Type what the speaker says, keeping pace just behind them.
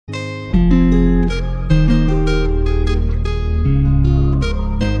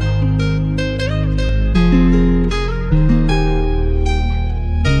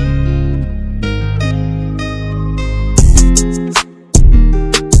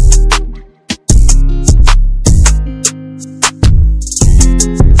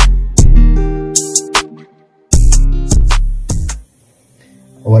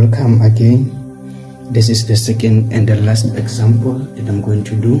Welcome again. This is the second and the last example that I'm going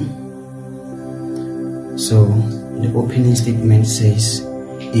to do. So the opening statement says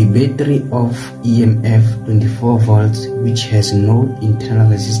a battery of EMF 24 volts which has no internal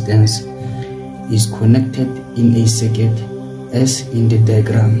resistance is connected in a circuit as in the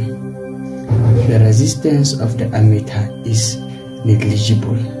diagram. The resistance of the ammeter is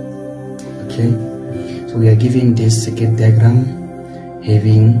negligible. Okay, so we are given this circuit diagram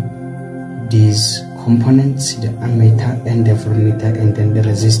having these components, the ammeter and the voltmeter, and then the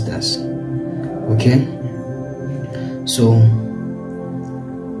resistors. Okay, so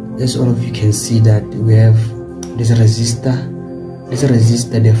as all of you can see that we have this resistor,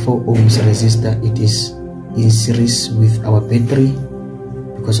 the 4 ohms resistor. It is in series with our battery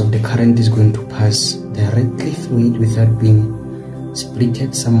because of the current is going to pass directly through it without being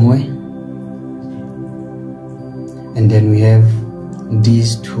splitted somewhere. And then we have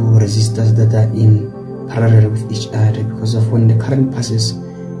these 2 resistors that are in parallel with each other because of when the current passes,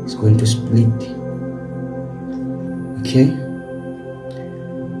 it's going to split. Okay,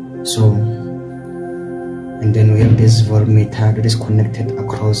 so and then we have this voltmeter that is connected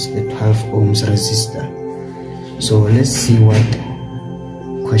across the 12 ohms resistor. So let's see what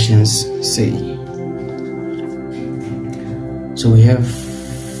questions say. So we have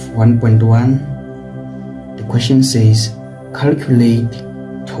 1.1. The question says calculate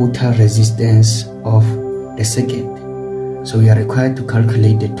total resistance of the circuit. So we are required to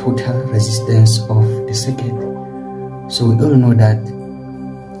calculate the total resistance of the circuit. So we all know that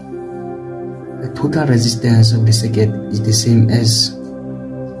the total resistance of the circuit is the same as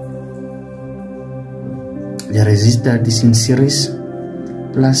the resistor that is in series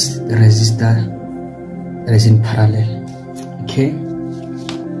plus the resistor that is in parallel. Okay,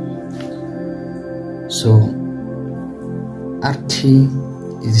 so RT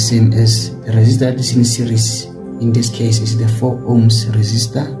is the same as the resistor that is in series. In this case is the 4 ohms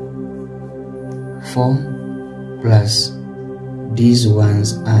resistor, 4 plus these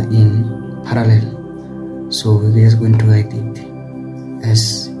ones are in parallel, so we're just going to write it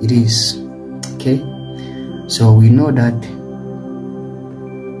as it is. Okay, so we know that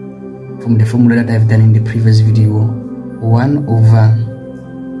from the formula that I've done in the previous video, 1 over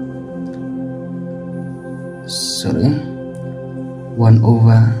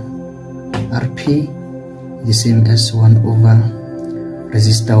RP is the same as 1 over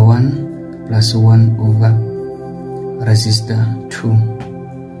resistor 1 plus 1 over resistor 2.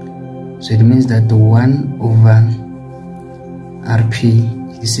 So it means that the 1 over RP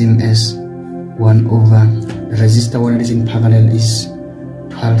is the same as 1 over the resistor 1 that is in parallel is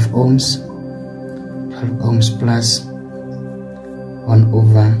 12 ohms plus 1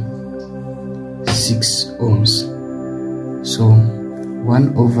 over 6 ohms. So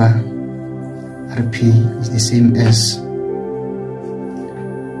 1 over RP is the same as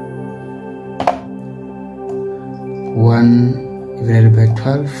 1 divided by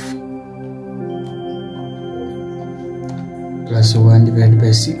 12 plus 1 divided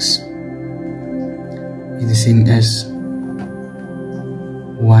by 6 is the same as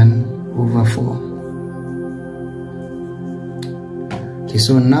 1 over 4. Okay,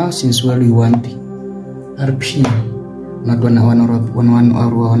 so now since we want RP, not 1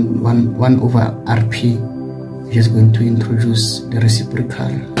 over RP, we're just going to introduce the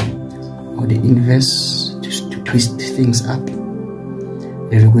reciprocal or the inverse to twist things up.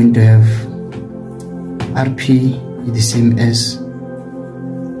 Then we're going to have RP is the same as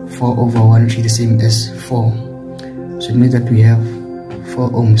 4 over 1, which is the same as 4. So it means that we have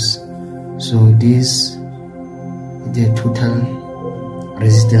 4 ohms. So this is the total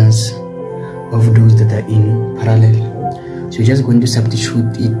resistance of those that are in parallel. So you're just going to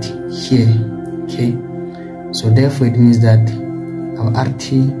substitute it here. Okay, so therefore it means that our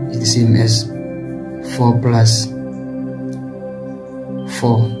RT is the same as 4 plus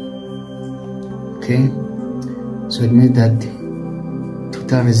 4. Okay, so it means that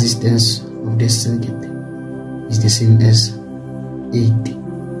total resistance of this circuit is the same as 8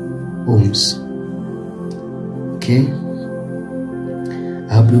 ohms. Okay,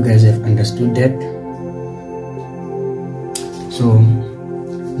 I hope you guys have understood that. So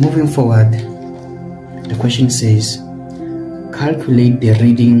moving forward, the question says calculate the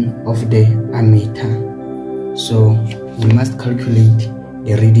reading of the ammeter. So we must calculate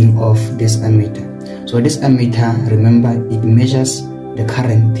the reading of this ammeter. So this ammeter, remember, it measures the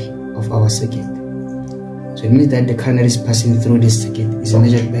current of our circuit. So it means that the current that is passing through this circuit is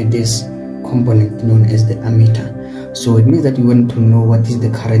measured by this component known as the ammeter. So it means that we want to know what is the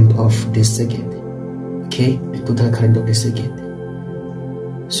current of this circuit. Okay, the total current of the circuit.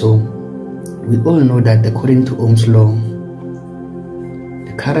 So we all know that according to Ohm's law,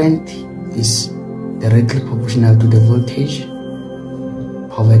 the current is directly proportional to the voltage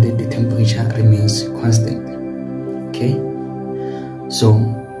provided the temperature remains constant. Okay, so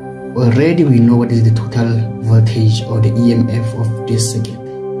already we know what is the total voltage or the EMF of this circuit.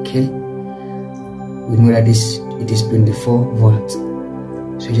 Okay, we know that it is 24 volts.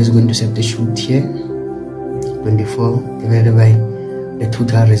 So we're just going to substitute here 24 divided by the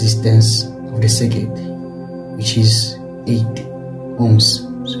total resistance of the circuit, which is 8 ohms.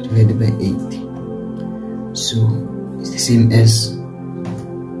 So divided by 8. So it's the same as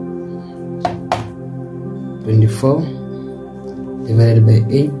 24 divided by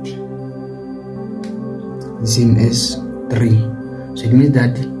 8, the same as 3. So it means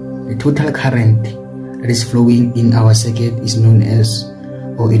that the total current that is flowing in our circuit is known as,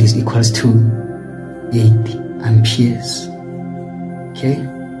 or it is equals to 8 amperes. Okay,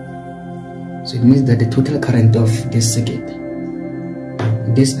 so it means that the total current of this circuit,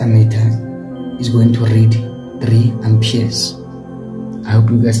 this ammeter, is going to read 3 amperes. I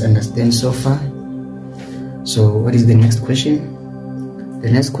hope you guys understand so far. So what is the next question? The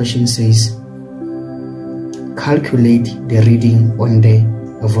next question says, calculate the reading on the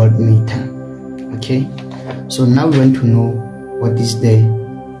voltmeter. Okay, so now we want to know what is the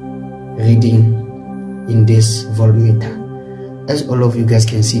reading in this voltmeter. As all of you guys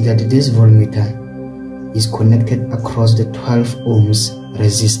can see that this voltmeter is connected across the 12 ohms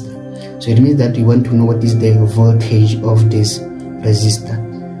resistor. So it means that we want to know what is the voltage of this resistor.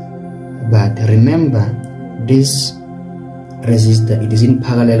 But remember, this resistor, it is in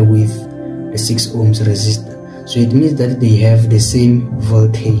parallel with the 6 ohms resistor. So it means that they have the same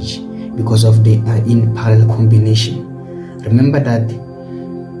voltage because of the in parallel combination. Remember that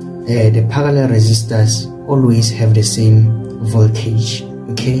the parallel resistors always have the same voltage.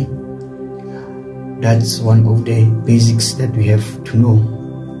 Okay, that's one of the basics that we have to know.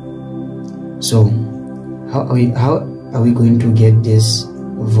 So how are we going to get this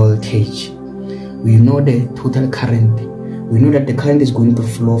voltage? We know the total current. We know that the current is going to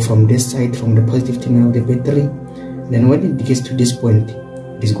flow from this side, from the positive terminal of the battery. Then when it gets to this point,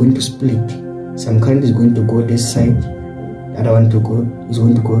 it is going to split. Some current is going to go this side, the other one is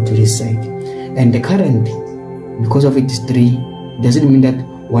going to go to this side. And the current, because of it is 3, doesn't mean that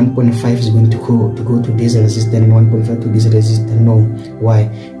 1.5 is going to go to this resistor and 1.5 to this resistor. No. Why?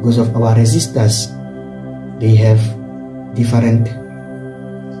 Because of our resistors, they have different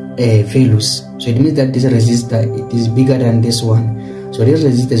values. So it means that this resistor, it is bigger than this one. So this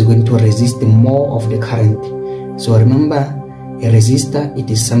resistor is going to resist more of the current. So remember, a resistor, it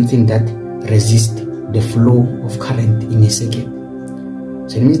is something that resists the flow of current in a circuit.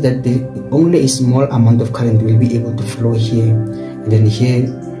 So it means that only a small amount of current will be able to flow here, and then here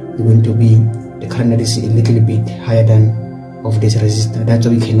is going to be the current that is a little bit higher than of this resistor. That's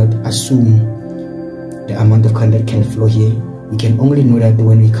why we cannot assume the amount of current that can flow here. We can only know that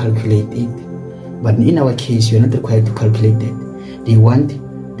when we calculate it. But in our case, you are not required to calculate it. They want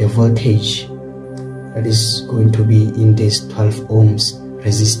the voltage that is going to be in this 12 ohms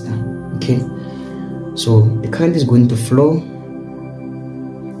resistor. Okay, so the current is going to flow.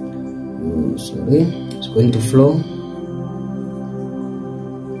 It's going to flow,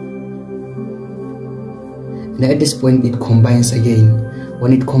 and at this point it combines again.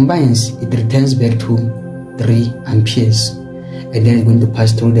 When it combines, it returns back to 3 amperes, and then it's going to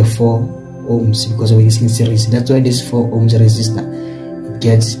pass through the 4 ohms because of it is in series. That's why this 4 ohms resistor, it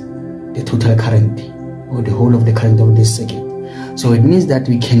gets the total current or the whole of the current of this circuit. So it means that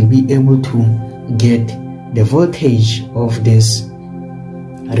we can be able to get the voltage of this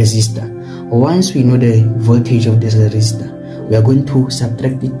resistor. Once we know the voltage of this resistor, we are going to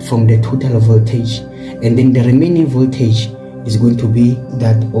subtract it from the total voltage, and then the remaining voltage is going to be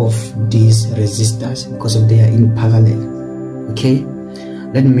that of these resistors because of they are in parallel. Okay,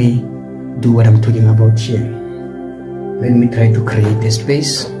 let me do what I'm talking about here. Let me try to create a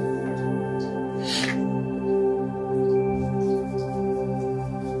space.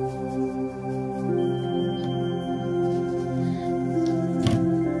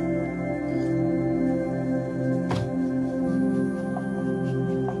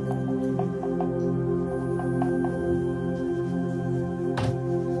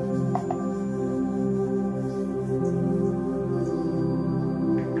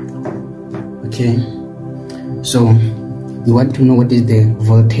 Okay, so we want to know what is the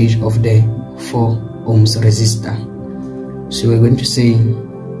voltage of the 4 ohms resistor. So we're going to say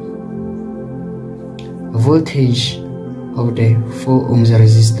voltage of the 4 ohms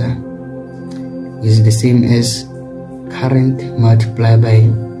resistor is the same as current multiplied by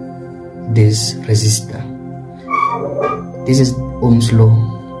this resistor. This is Ohm's law.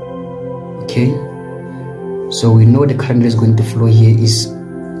 Okay, so we know the current is going to flow here is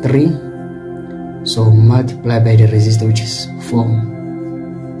 3, so multiply by the resistor, which is 4,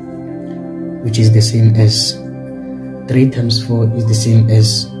 which is the same as 3 times 4 is the same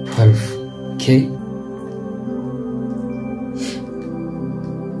as 12. Okay,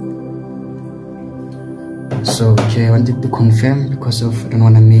 so okay, I wanted to confirm because of I don't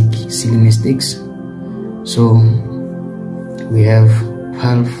want to make silly mistakes. So we have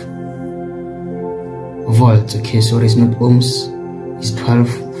 12 volts. Okay, so it's not ohms, it's 12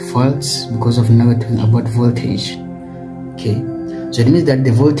 volts because of now we're talking about voltage. Okay, so it means that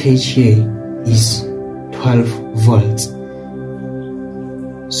the voltage here is 12 volts.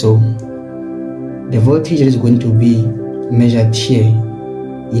 So the voltage is going to be measured here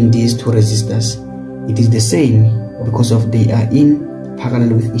in these two resistors. It is the same because of they are in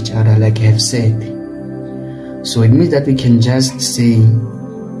parallel with each other, like I have said. So it means that we can just say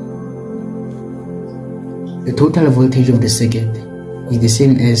the total voltage of the circuit is the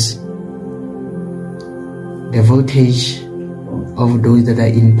same as the voltage of those that are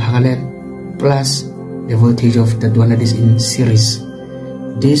in parallel plus the voltage of that one that is in series.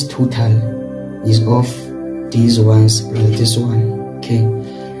 This total is of these ones plus this one. Okay,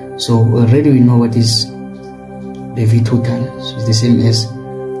 so already we know what is the V total. So it's the same as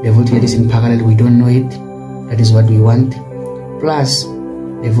the voltage that is in parallel. We don't know it. That is what we want. Plus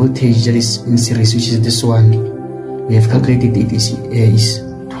the voltage that is in series, which is this one. We have calculated it is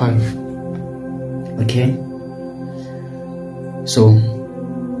 12. Okay. So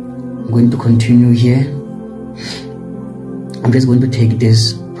I'm going to continue here. I'm just going to take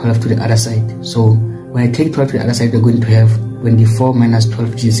this 12 to the other side. So when I take 12 to the other side, we're going to have 24 minus 12,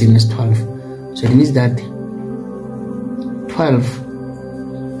 which is the same as 12. So it means that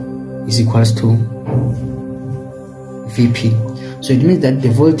 12 is equals to Vp. So it means that the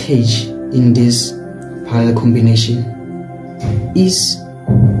voltage in this parallel combination is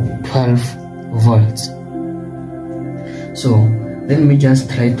 12 volts. So let me just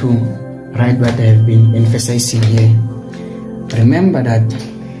try to write what I have been emphasizing here. Remember that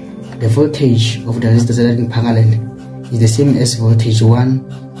the voltage of the resistors that are in parallel is the same as voltage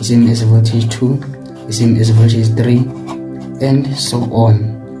 1, the same as voltage 2, the same as voltage 3, and so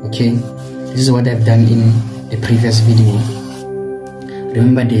on. Okay, this is what I've done in the previous video.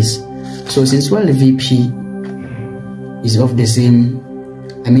 Remember this. So since well the Vp is of the same,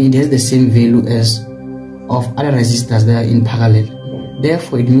 it has the same value as of other resistors that are in parallel,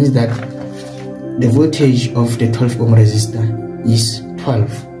 therefore it means that the voltage of the 12 ohm resistor is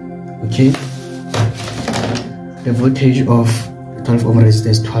 12. Okay, the voltage of the 12 ohm resistor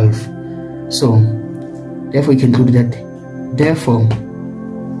is 12. So therefore you can conclude that therefore,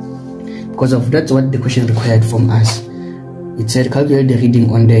 because of that's what the question required from us, it said calculate the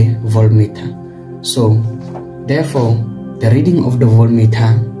reading on the voltmeter. So therefore the reading of the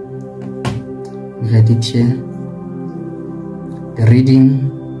voltmeter, we had it here, the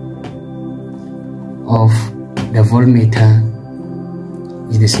reading of the voltmeter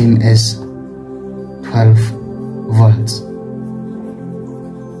is the same as 12 volts.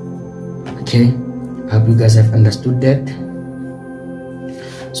 Okay, I hope you guys have understood that.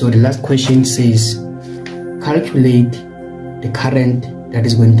 So the last question says calculate the current that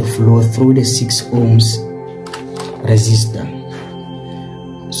is going to flow through the 6 ohms resistor.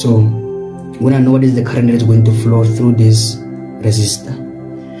 So we want to know what is the current that is going to flow through this resistor.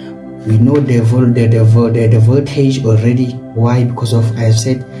 We know the voltage already. Why? Because of, I have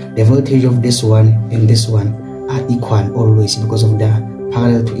said, the voltage of this one and this one are equal always because of the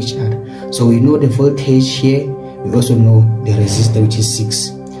parallel to each other. So we know the voltage here. We also know the resistor, which is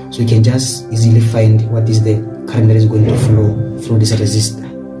 6. So we can just easily find what is the current that is going to flow through this resistor.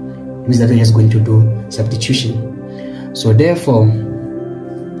 It means that we're just going to do substitution. So therefore,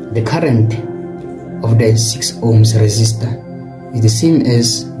 the current of the 6 ohms resistor is the same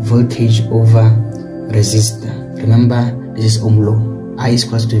as voltage over resistor. Remember, this is Ohm law. I is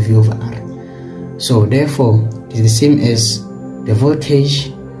equals to V over R. So therefore, it is the same as the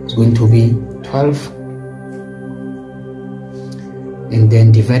voltage is going to be 12 and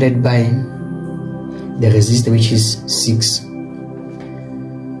then divided by the resistor, which is 6.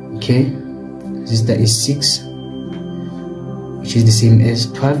 Okay, resistor is 6, which is the same as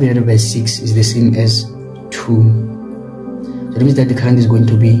 12 divided by 6 is the same as 2. So that means that the current is going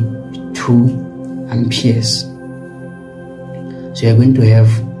to be 2 amperes. So you're going to have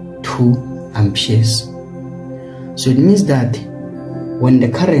 2 amperes. So it means that when the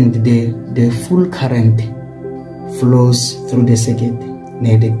current, the full current flows through the circuit,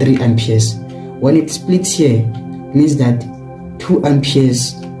 negative 3 amperes. When it splits here, it means that 2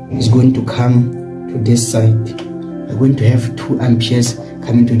 amperes is going to come to this side. We're going to have 2 amperes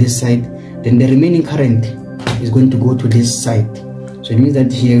coming to this side, then the remaining current is going to go to this side. So it means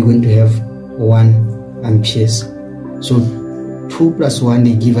that here we're going to have 1 amperes. So 2 plus 1,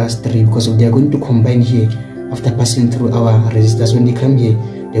 they give us 3, because they are going to combine here after passing through our resistors. When they come here,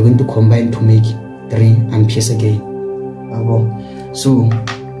 they're going to combine to make 3 amperes again. So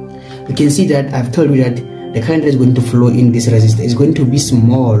you can see that I've told you that the current is going to flow in this resistor is going to be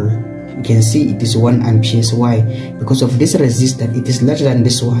small. You can see it is 1 amperes. Why? Because of this resistor, it is larger than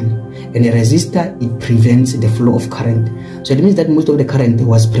this one, and the resistor, it prevents the flow of current. So it means that most of the current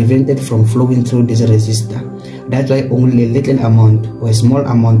was prevented from flowing through this resistor. That's why only a little amount, or a small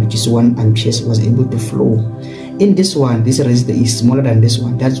amount, which is 1 amperes, was able to flow. In this one, this resistor is smaller than this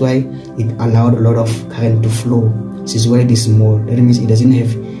one. That's why it allowed a lot of current to flow. This is why it is small. That means it doesn't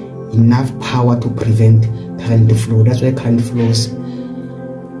have enough power to prevent current to flow. That's why current flows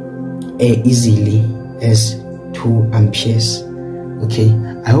easily as 2 amperes. Okay,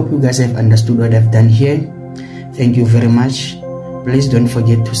 I hope you guys have understood what I've done here. Thank you very much. Please don't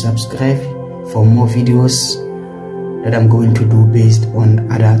forget to subscribe for more videos that I'm going to do based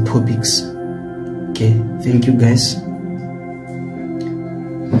on other topics. Okay, thank you guys.